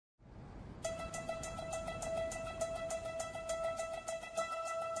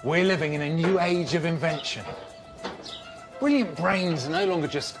We're living in a new age of invention. Brilliant brains no longer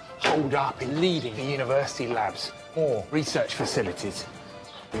just holed up in leading university labs or research facilities.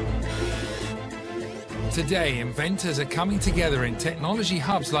 Today, inventors are coming together in technology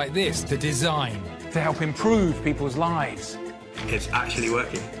hubs like this to design, To help improve people's lives. It's actually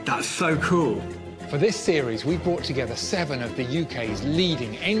working. That's so cool. For this series, we brought together 7 of the UK's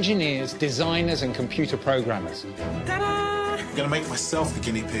leading engineers, designers and computer programmers. Ta-da! I'm going to make myself the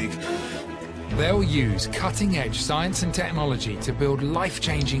guinea pig. they'll use cutting-edge science and technology to build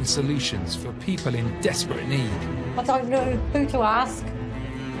life-changing solutions for people in desperate need. I don't know who to ask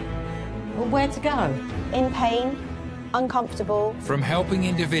or where to go. In pain, uncomfortable. From helping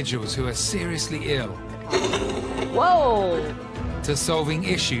individuals who are seriously ill Whoa! to solving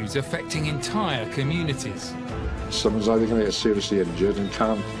issues affecting entire communities. Someone's either going to get seriously injured and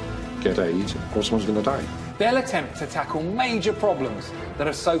can't get aid, or someone's going to die. They'll attempt to tackle major problems that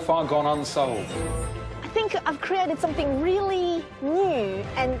have so far gone unsolved. I think I've created something really new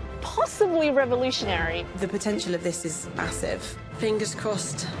and possibly revolutionary. The potential of this is massive. Fingers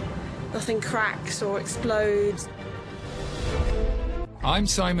crossed nothing cracks or explodes. I'm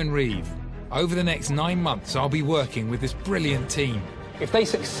Simon Reeve. Over the next 9 months, I'll be working with this brilliant team. If they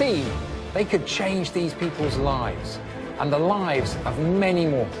succeed, they could change these people's lives and the lives of many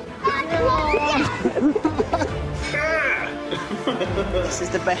more. This is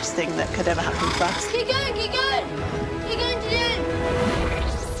the best thing that could ever happen to us. Keep going, keep going! Keep going to the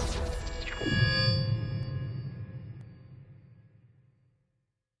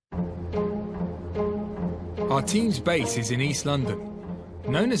end! Our team's base is in East London.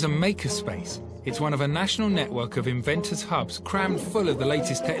 Known as a makerspace, it's one of a national network of inventors' hubs crammed full of the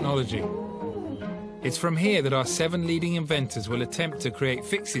latest technology. It's from here that our 7 leading inventors will attempt to create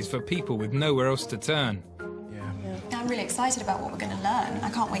fixes for people with nowhere else to turn. I'm really excited about what we're going to learn. I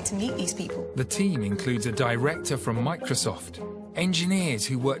can't wait to meet these people. The team includes a director from Microsoft, engineers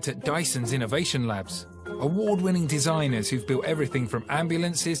who worked at Dyson's Innovation Labs, award-winning designers who've built everything from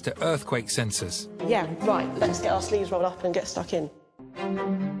ambulances to earthquake sensors. Yeah, right, let's get our sleeves rolled up and get stuck in.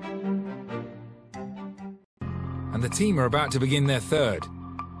 And the team are about to begin their 3rd.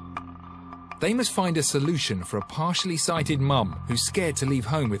 They must find a solution for a partially sighted mum who's scared to leave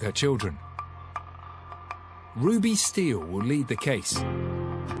home with her children. Ruby Steele will lead the case.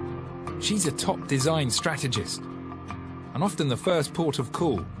 She's a top design strategist and often the first port of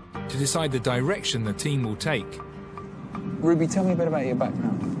call to decide the direction the team will take. Ruby, tell me a bit about your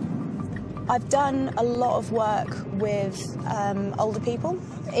background. I've done a lot of work with older people,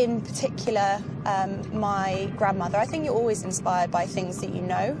 in particular my grandmother. I think you're always inspired by things that you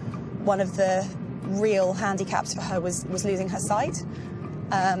know. One of the real handicaps for her was losing her sight.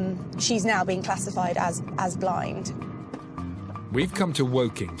 She's now being classified as blind. We've come to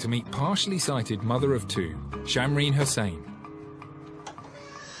Woking to meet partially sighted mother of 2, Shamreen Hussain.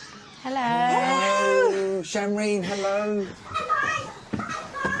 Hello. Hello, Shamreen, hello.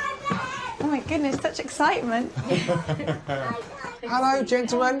 Oh my goodness, such excitement. Hello,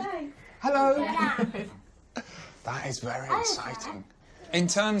 gentlemen. Hello. That is very exciting. In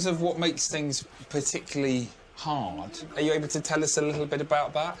terms of what makes things particularly hard, are you able to tell us a little bit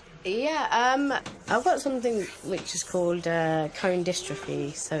about that? Yeah, I've got something which is called cone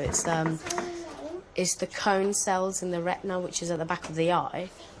dystrophy. So it's the cone cells in the retina, which is at the back of the eye,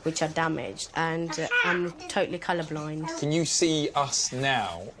 which are damaged, and I'm totally colourblind. Can you see us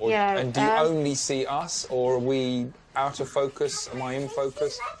now? Or, Yeah, and do you only see us, or are we out of focus? Am I in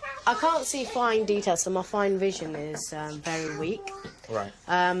focus? I can't see fine details, so my fine vision is very weak. Right.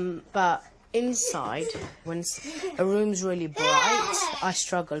 But inside, when a room's really bright, I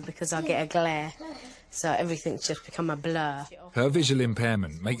struggle because I get a glare. So everything's just become a blur. Her visual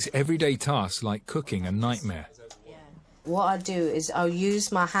impairment makes everyday tasks like cooking a nightmare. What I do is I'll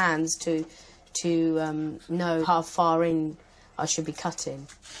use my hands to know how far in I should be cutting.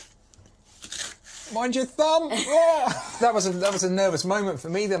 Mind your thumb! That was a nervous moment for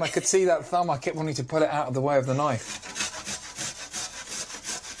me. Then I could see that thumb. I kept wanting to pull it out of the way of the knife.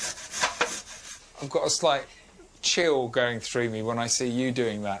 I've got a slight chill going through me when I see you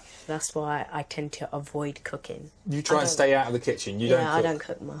doing that. That's why I tend to avoid cooking. You try and stay out of the kitchen. You don't cook. I don't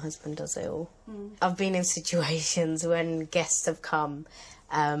cook. My husband does it all. I've been in situations when guests have come.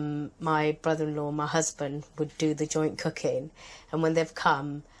 My brother-in-law, my husband, would do the joint cooking, and when they've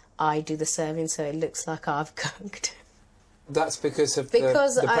come, I do the serving, so it looks like I've cooked. That's because of the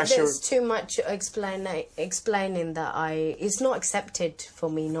pressure. There's too much explaining that it's not accepted for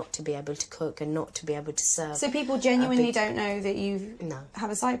me not to be able to cook and not to be able to serve. So people genuinely don't know that you have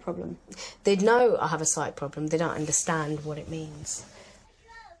a sight problem? They know I have a sight problem. They don't understand what it means.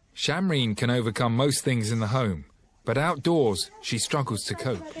 Shamreen can overcome most things in the home, but outdoors she struggles to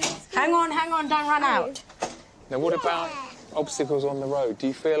cope. Hang on, don't run out. Now, what about obstacles on the road? Do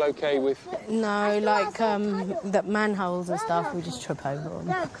you feel okay with... No, like the manholes and stuff, we just trip over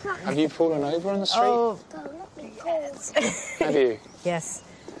them. Have you fallen over on the street? Oh, yes. Have you? Yes.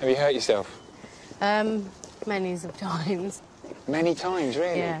 Have you hurt yourself? Many of times. Many times,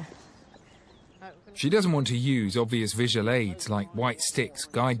 really? Yeah. She doesn't want to use obvious visual aids like white sticks,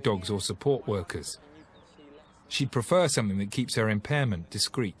 guide dogs or support workers. She'd prefer something that keeps her impairment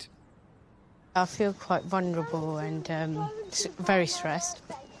discreet. I feel quite vulnerable and very stressed.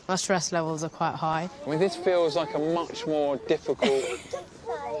 My stress levels are quite high. I mean, this feels like a much more difficult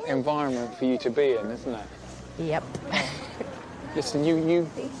environment for you to be in, isn't it? Yep. Listen,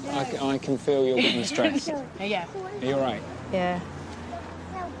 I can feel you're getting stressed. Yeah. Are you all right? Yeah.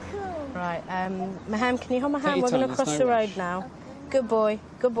 Right, Maham, can you hold my hand? We're going to cross the road now. Good boy,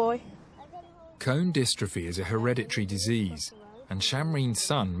 good boy. Cone dystrophy is a hereditary disease, and Shamreen's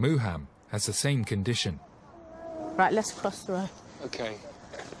son, Muham, has the same condition. Right, let's cross the road. OK.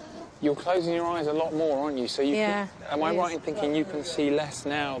 You're closing your eyes a lot more, aren't you? So you yeah. Am I right in thinking you can see less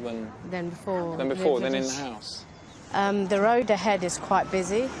now than before? Than in the house? The road ahead is quite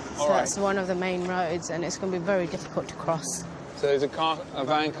busy, so right. That's one of the main roads, and it's going to be very difficult to cross. So there's a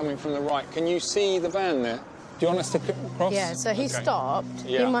van coming from the right. Can you see the van there? Do you want us to cross? Yeah, so he stopped.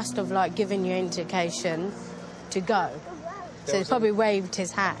 Yeah. He must have, like, given you indication to go. So he probably waved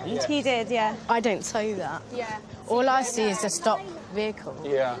his hand. Yeah. He did, yeah. I don't see that. Yeah. All I see is a stopped vehicle.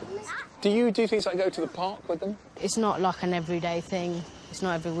 Yeah. Do you do things like go to the park with them? It's not like an everyday thing. It's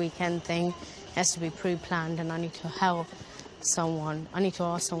not every weekend thing. It has to be pre-planned, and I need to help someone. I need to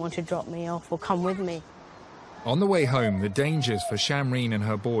ask someone to drop me off or come with me. On the way home, the dangers for Shamreen and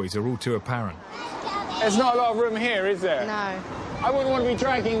her boys are all too apparent. There's not a lot of room here, is there? No. I wouldn't want to be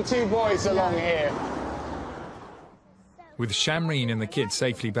dragging two boys along here. With Shamreen and the kids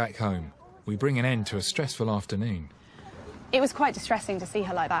safely back home, we bring an end to a stressful afternoon. It was quite distressing to see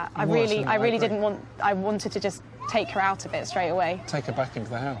her like that. I really didn't want... I wanted to just take her out of it straight away. Take her back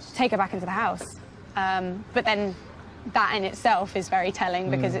into the house? Take her back into the house. But then that in itself is very telling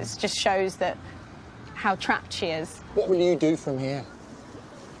because it just shows that how trapped she is. What will you do from here?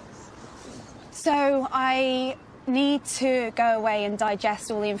 So I need to go away and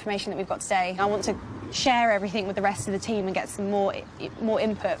digest all the information that we've got today. I want to share everything with the rest of the team and get some more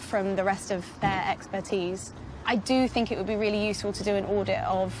input from the rest of their expertise. I do think it would be really useful to do an audit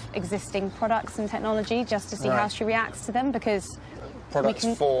of existing products and technology just to see how she reacts to them, because products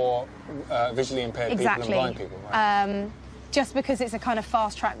for visually impaired people and blind people, right? Just because it's a kind of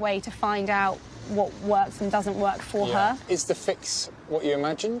fast-track way to find out what works and doesn't work for her. Is the fix what you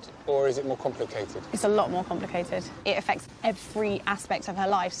imagined, or is it more complicated? It's a lot more complicated. It affects every aspect of her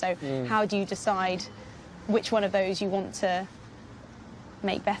life, so how do you decide which one of those you want to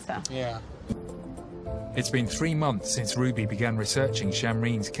make better? Yeah. It's been 3 months since Ruby began researching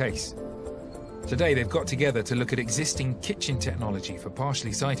Shamreen's case. Today they've got together to look at existing kitchen technology for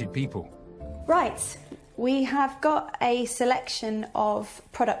partially sighted people. Right. We have got a selection of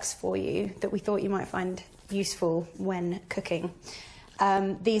products for you that we thought you might find useful when cooking.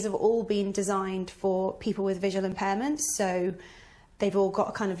 These have all been designed for people with visual impairments, so they've all got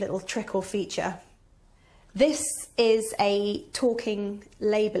a kind of little trick or feature. This is a talking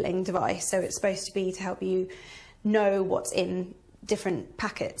labelling device, so it's supposed to be to help you know what's in different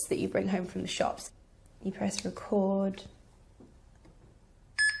packets that you bring home from the shops. You press record.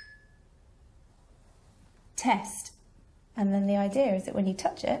 Test. And then the idea is that when you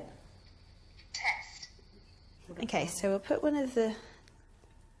touch it... Test. OK, so we'll put one of the...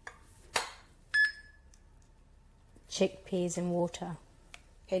 Chickpeas in water.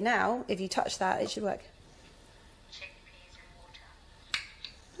 OK, now, if you touch that, it should work. Chickpeas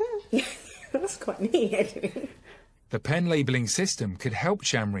in water. That's quite neat, actually. The pen labelling system could help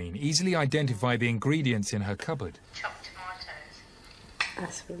Shamreen easily identify the ingredients in her cupboard. Chopped tomatoes.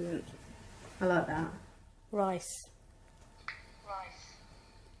 That's brilliant. I like that. Rice.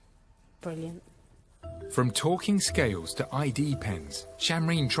 Brilliant. From talking scales to ID pens,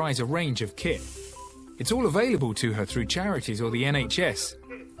 Shamreen tries a range of kit. It's all available to her through charities or the NHS.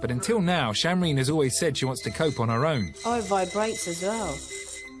 But until now, Shamreen has always said she wants to cope on her own. Oh, it vibrates as well.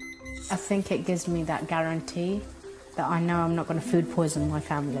 I think it gives me that guarantee that I know I'm not going to food poison my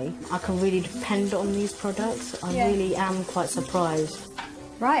family. I can really depend on these products. I really am quite surprised.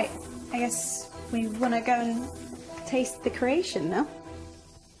 Right. I guess we want to go and taste the creation now.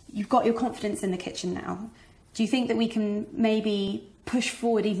 You've got your confidence in the kitchen now. Do you think that we can maybe push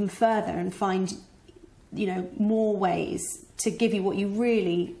forward even further and find you know, more ways to give you what you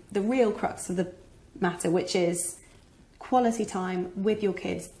really, the real crux of the matter, which is quality time with your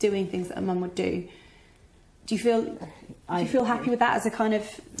kids, doing things that a mum would do. Do you feel happy with that as a kind of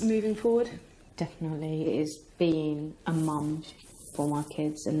moving forward? Definitely, it is being a mum for my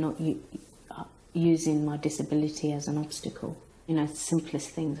kids and not using my disability as an obstacle. You know, the simplest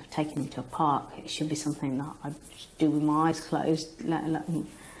things of taking them to a park, it should be something that I do with my eyes closed,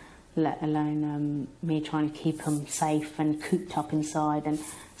 let alone me trying to keep them safe and cooped up inside. And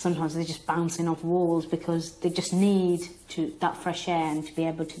sometimes they're just bouncing off walls because they just need that fresh air and to be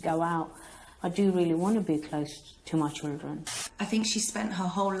able to go out. I do really want to be close to my children. I think she spent her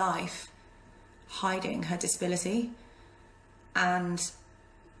whole life hiding her disability, and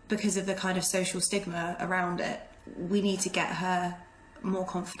because of the kind of social stigma around it, we need to get her more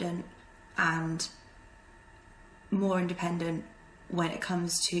confident and more independent when it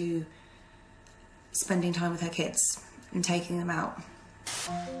comes to spending time with her kids and taking them out.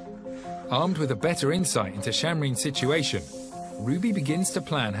 Armed with a better insight into Shamreen's situation, Ruby begins to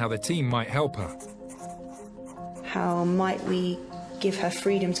plan how the team might help her. How might we give her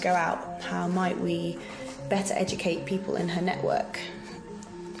freedom to go out? How might we better educate people in her network?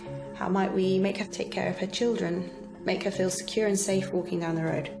 How might we make her take care of her children, make her feel secure and safe walking down the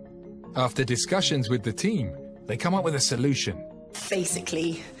road? After discussions with the team, they come up with a solution.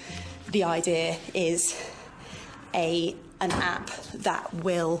 Basically, the idea is an app that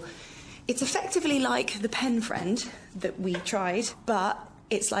will... It's effectively like the pen friend that we tried, but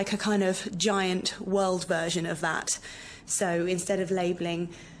it's like a kind of giant world version of that. So instead of labelling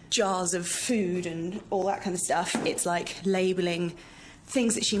jars of food and all that kind of stuff, it's like labelling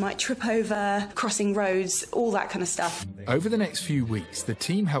things that she might trip over, crossing roads, all that kind of stuff. Over the next few weeks, the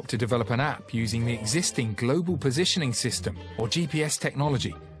team helped to develop an app using the existing Global Positioning System, or GPS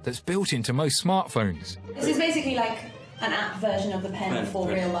technology, that's built into most smartphones. This is basically like an app version of the pen for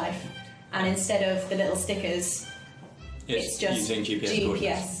real life. And instead of the little stickers, it's just using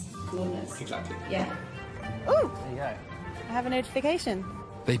GPS coordinates. Exactly. Yeah. Ooh! There you go. I have a notification.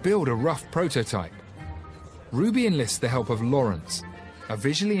 They build a rough prototype. Ruby enlists the help of Lawrence, a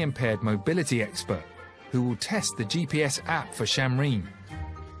visually impaired mobility expert, who will test the GPS app for Shamreen.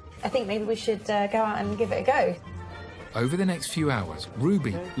 I think maybe we should go out and give it a go. Over the next few hours,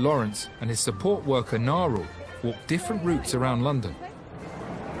 Ruby, Lawrence and his support worker Narul walk different routes around London.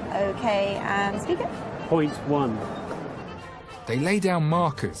 Okay, and speaker? Point 1. They lay down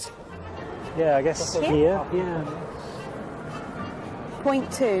markers. Yeah, I guess here. Yeah.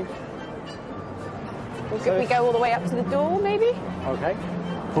 Point 2. Could we go all the way up to the door, maybe? Okay.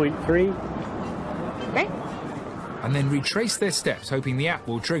 Point 3. Okay. And then retrace their steps, hoping the app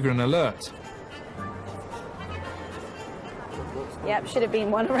will trigger an alert. Yep, should have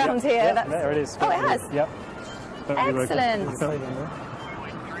been one around here. Yep, That's... there it is. Oh, it has? Yep. Excellent.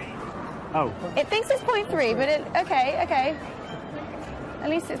 Oh. It thinks it's point 3, but it... Okay. At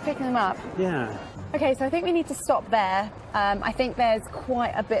least it's picking them up. Yeah. Okay, so I think we need to stop there. I think there's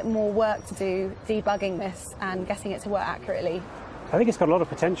quite a bit more work to do debugging this and getting it to work accurately. I think it's got a lot of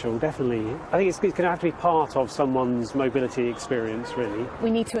potential, definitely. I think it's going to have to be part of someone's mobility experience, really.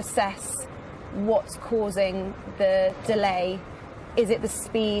 We need to assess what's causing the delay. Is it the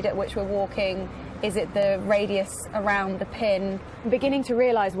speed at which we're walking? Is it the radius around the pin? I'm beginning to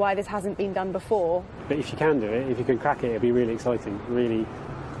realise why this hasn't been done before. But if you can do it, if you can crack it, it'll be really exciting, really,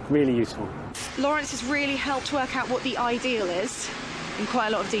 really useful. Lawrence has really helped work out what the ideal is in quite a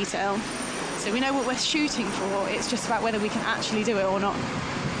lot of detail. So we know what we're shooting for, it's just about whether we can actually do it or not.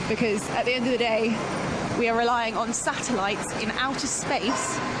 Because at the end of the day, we are relying on satellites in outer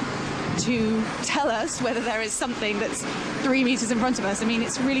space to tell us whether there is something that's 3 meters in front of us. I mean,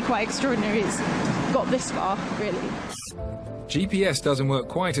 it's really quite extraordinary it's got this far, really. GPS doesn't work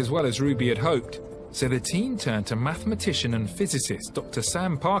quite as well as Ruby had hoped, so the team turned to mathematician and physicist Dr.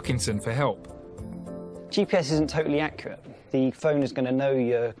 Sam Parkinson for help. GPS isn't totally accurate. The phone is going to know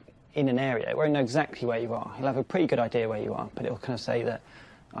you're in an area. It won't know exactly where you are. You'll have a pretty good idea where you are, but it'll kind of say that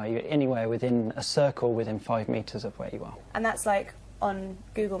you're anywhere within a circle within 5 meters of where you are. And that's like on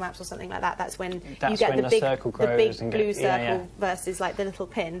Google Maps or something like that. That's when you get when the big, circle grows the big and blue circle versus like the little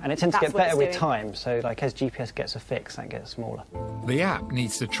pin. And it tends to get better with time, so like as GPS gets a fix, that gets smaller. The app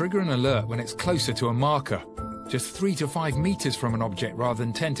needs to trigger an alert when it's closer to a marker, just 3 to 5 meters from an object rather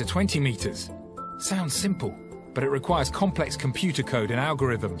than 10 to 20 meters. Sounds simple, but it requires complex computer code and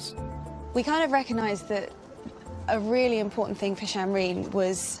algorithms. We kind of recognised that a really important thing for Shamreen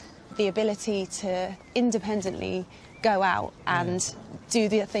was the ability to independently go out and do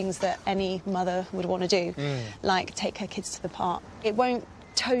the things that any mother would want to do, like take her kids to the park. It won't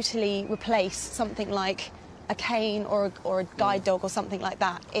totally replace something like a cane or a guide dog or something like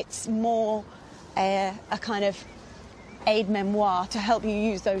that. It's more a kind of aid memoir to help you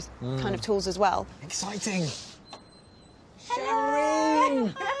use those kind of tools as well. Exciting.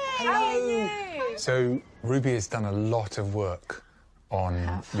 Shamreen! Hello! So, Ruby has done a lot of work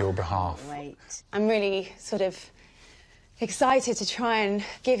on your behalf. I'm really sort of excited to try and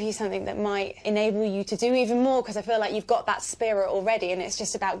give you something that might enable you to do even more, because I feel like you've got that spirit already, and it's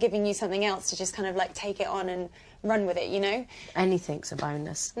just about giving you something else to just kind of like take it on and run with it, you know? Anything's a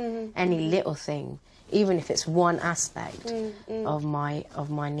bonus. Any little thing, even if it's one aspect of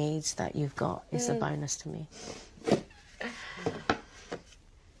my needs that you've got, is a bonus to me.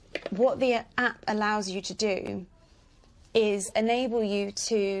 What the app allows you to do is enable you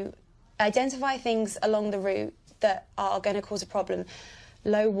to identify things along the route that are going to cause a problem.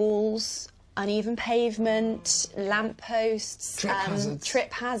 Low walls, uneven pavement, lampposts,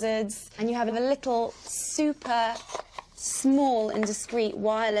 trip hazards. And you have a little super small and discreet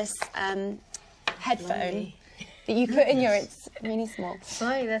wireless headphone that you put in your... It's really small.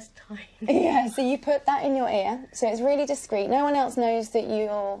 Sorry, that's tiny. Yeah, so you put that in your ear, so it's really discreet. No one else knows that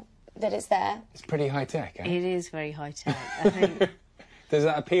that it's there. It's pretty high-tech, eh? It is very high-tech, I think. Does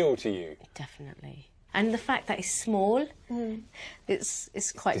that appeal to you? Definitely. And the fact that it's small,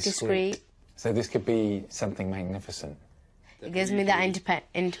 it's quite discreet. So this could be something magnificent. It gives me that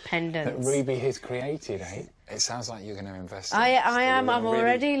independence. That Ruby has created, eh? It sounds like you're going to invest in I am. I'm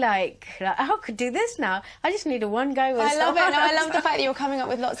already like, I could do this now. I just need a one go. I love it. No, I love the fact that you're coming up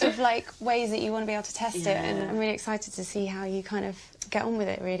with lots of like ways that you want to be able to test it, and I'm really excited to see how you kind of get on with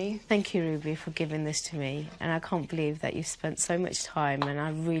it, really. Thank you, Ruby, for giving this to me, and I can't believe that you've spent so much time, and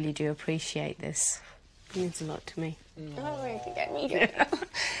I really do appreciate this. It means a lot to me. Oh, Ruby, get me.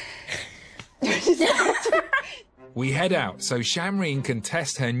 We head out so Shamreen can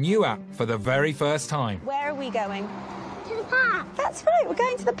test her new app for the very first time. Where are we going? To the park. That's right, we're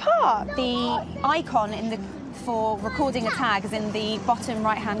going to the park. The icon for recording a tag is in the bottom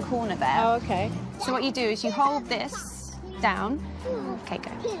right-hand corner there. Oh, okay. So what you do is you hold this down. Okay,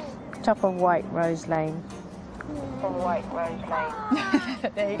 go. Top of White Rose Lane.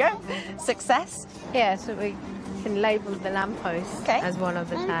 There you go. Success. Yeah, so we can label the lamppost as one of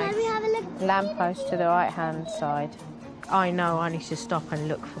the tags. Maybe have a look. Lamppost to the right-hand side. I know I need to stop and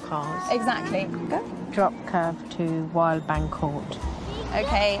look for cars. Exactly. Go. Drop curve to Wild Bank Court.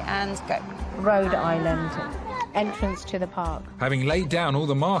 Okay, and go. Rhode Island. Entrance to the park. Having laid down all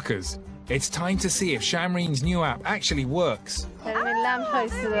the markers, it's time to see if Shamreen's new app actually works. And then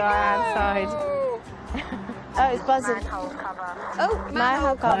lamppost to the right-hand side. Oh, it's buzzing. Oh,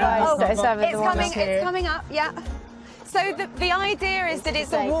 manhole cover. It's coming up, yeah. So the idea is that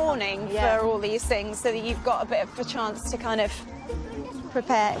it's a warning for all these things, so that you've got a bit of a chance to kind of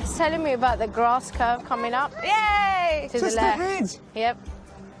prepare. It's telling me about the grass curve coming up. Yay! To the left. Yep.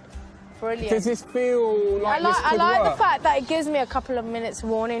 Brilliant. Does this feel like I like the fact that it gives me a couple of minutes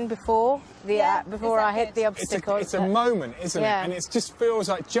warning before I hit the obstacle. It's a moment, isn't it? And it just feels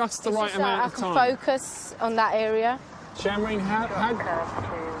like just the right amount of time. I can focus on that area. Shamreen, how... Curve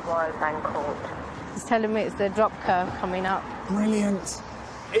to Wild Bank Court. It's telling me it's the drop curve coming up. Brilliant.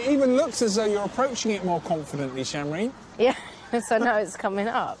 It even looks as though you're approaching it more confidently, Shamreen. Yeah, so now it's coming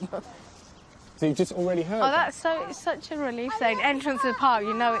up. So you've just already heard it's such a relief saying entrance to the park,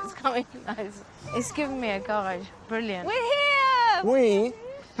 you know it's coming. It's giving me a guide. Brilliant. We're here! We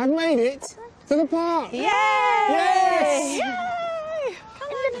have made it to the park. Yay! Yes! Yay!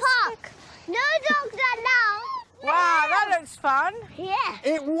 In the park. No dogs are now. Wow, that looks fun. Yeah.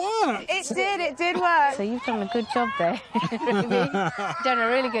 It worked. It did work. So you've done a good job there. You've done a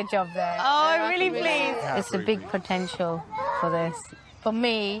really good job there. Oh, I'm really pleased. It's a big potential for this. For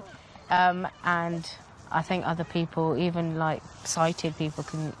me, and I think other people, even like sighted people,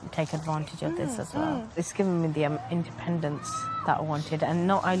 can take advantage of this as well. It's given me the independence that I wanted, and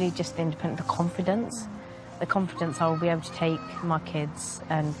not only just the independence, the confidence I will be able to take my kids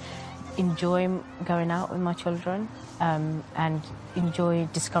and enjoy going out with my children and enjoy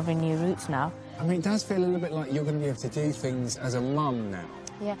discovering new routes now. I mean, it does feel a little bit like you're going to be able to do things as a mum now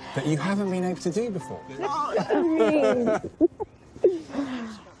that you haven't been able to do before.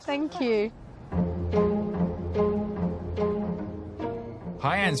 Thank you.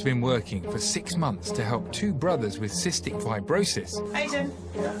 Hyan's been working for 6 months to help 2 brothers with cystic fibrosis. Aidan,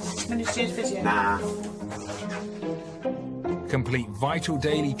 managed to use physio? Nah. Complete vital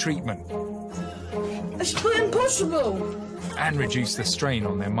daily treatment. That's quite impossible. And reduce the strain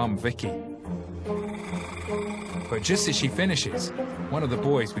on their mum, Vicky. But just as she finishes, one of the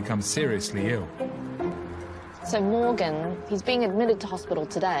boys becomes seriously ill. So Morgan, he's being admitted to hospital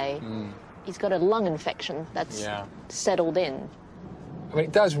today. He's got a lung infection that's settled in. I mean,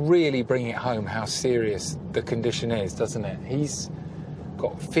 it does really bring it home how serious the condition is, doesn't it? He's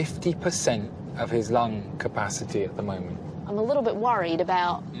got 50% of his lung capacity at the moment. I'm a little bit worried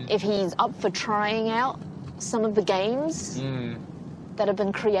about if he's up for trying out some of the games that have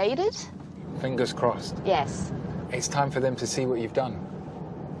been created. Fingers crossed. Yes. It's time for them to see what you've done.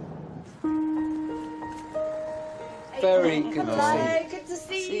 Very good to see you. Good to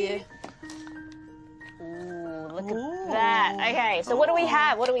see you. Ooh, look at that. Okay, so what do we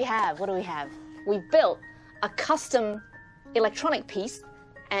have? What do we have? What do we have? We've built a custom electronic piece,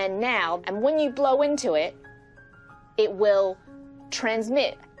 and when you blow into it, it will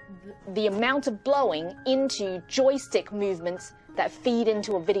transmit the amount of blowing into joystick movements that feed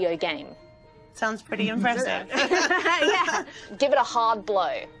into a video game. Sounds pretty impressive. Yeah. Give it a hard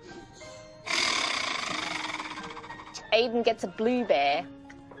blow. Aiden gets a blue bear.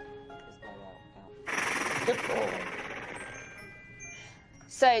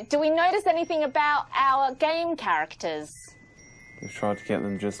 So, do we notice anything about our game characters? We've tried to get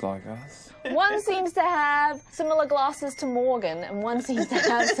them just like us. One seems to have similar glasses to Morgan, and one seems to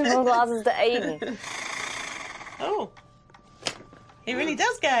have similar glasses to Aiden. Oh, he really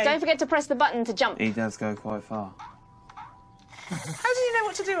does go. Don't forget to press the button to jump. He does go quite far. How do you know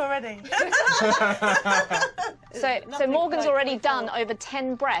what to do already? So Morgan's already done over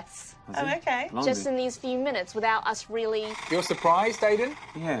 10 breaths. Oh, okay. Just in these few minutes without us really... You're surprised, Aiden?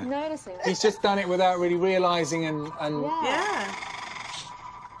 Yeah. Noticing. He's just done it without really realising and Yeah.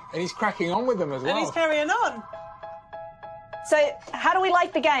 And he's cracking on with them as well. And he's carrying on. So, how do we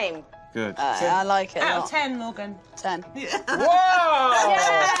like the game? Good. I like it. Out of 10, Morgan. 10. Whoa!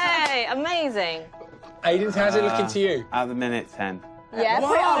 Yay! Amazing. Aiden, how's it looking to you? At the minute, 10. Yeah,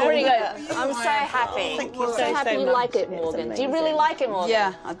 pretty good. I'm so happy. I'm so happy you like it, Morgan. Do you really like it, Morgan?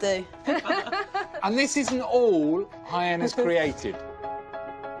 Yeah, I do. And this isn't all Hyann has created.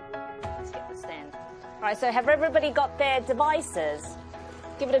 Let's get the stand. All right, so have everybody got their devices?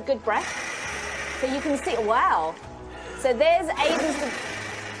 Give it a good breath. So you can see, wow. So there's Aiden's...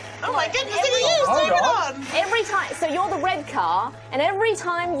 Oh my goodness, look at you, on. Every time, so you're the red car, and every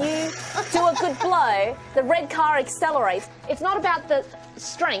time you do a good blow, the red car accelerates. It's not about the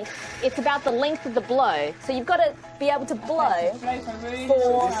strength, it's about the length of the blow. So you've got to be able to blow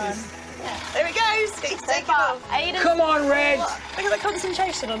for... There he goes. He's taking off. Aiden. Come on, Red. Look at the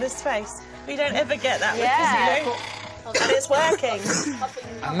concentration on his face. We don't ever get that Yeah. because, and it's working.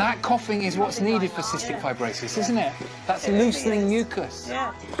 And that coughing is what's needed for cystic fibrosis, isn't it? That's loosening mucus.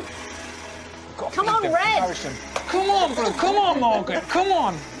 Yeah. Come on, Red. Come on, bro. Come on, Morgan. Come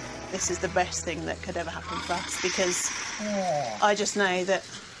on. This is the best thing that could ever happen for us because I just know that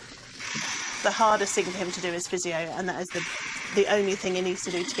the hardest thing for him to do is physio, and that is the only thing he needs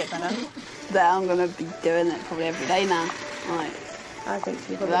to do to get better. That I'm going to be doing it probably every day now. Like, I think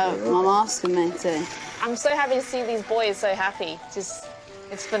you Mum asking me to. I'm so happy to see these boys so happy. Just,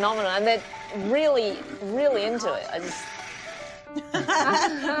 it's phenomenal, and they're really, really into it.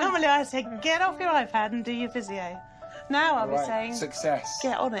 Normally I say, get off your iPad and do your physio. Now I'll be saying, success.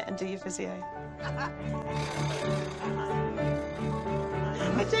 Get on it and do your physio. I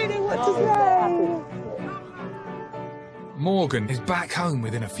don't know what to say. Morgan is back home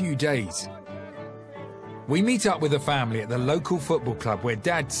within a few days. We meet up with the family at the local football club where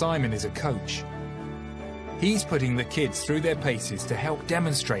Dad Simon is a coach. He's putting the kids through their paces to help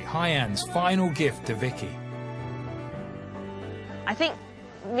demonstrate Hyann's final gift to Vicky. I think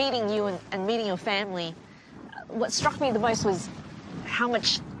meeting you and meeting your family, what struck me the most was how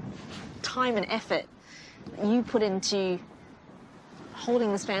much time and effort you put into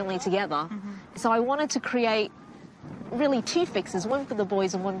holding this family together. So I wanted to create really two fixes, one for the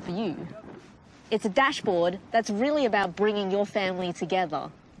boys and one for you. It's a dashboard that's really about bringing your family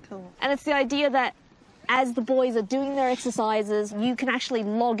together. Cool. And it's the idea that as the boys are doing their exercises, you can actually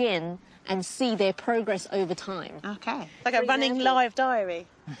log in and see their progress over time. Okay. Like a running live diary.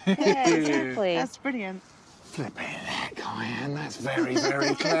 Yeah, exactly. That's brilliant. Flipping heck, Hyann, that's very,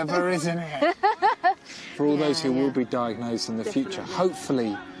 very clever, isn't it? For all those who will be diagnosed in the future,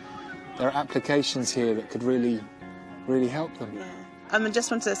 hopefully there are applications here that could really, really help them. Yeah. I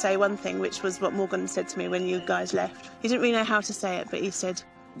just wanted to say one thing, which was what Morgan said to me when you guys left. He didn't really know how to say it, but he said,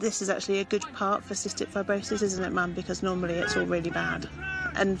 this is actually a good part for cystic fibrosis, isn't it, Mum? Because normally it's all really bad.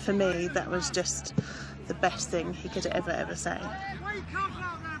 And for me, that was just the best thing he could ever say.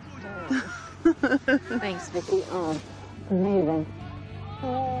 Thanks, Vicky. Oh, amazing.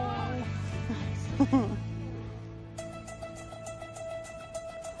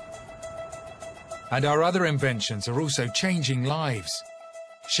 And our other inventions are also changing lives.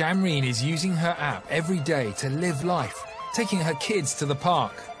 Shamreen is using her app every day to live life, taking her kids to the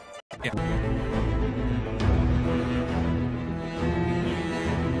park. Yeah.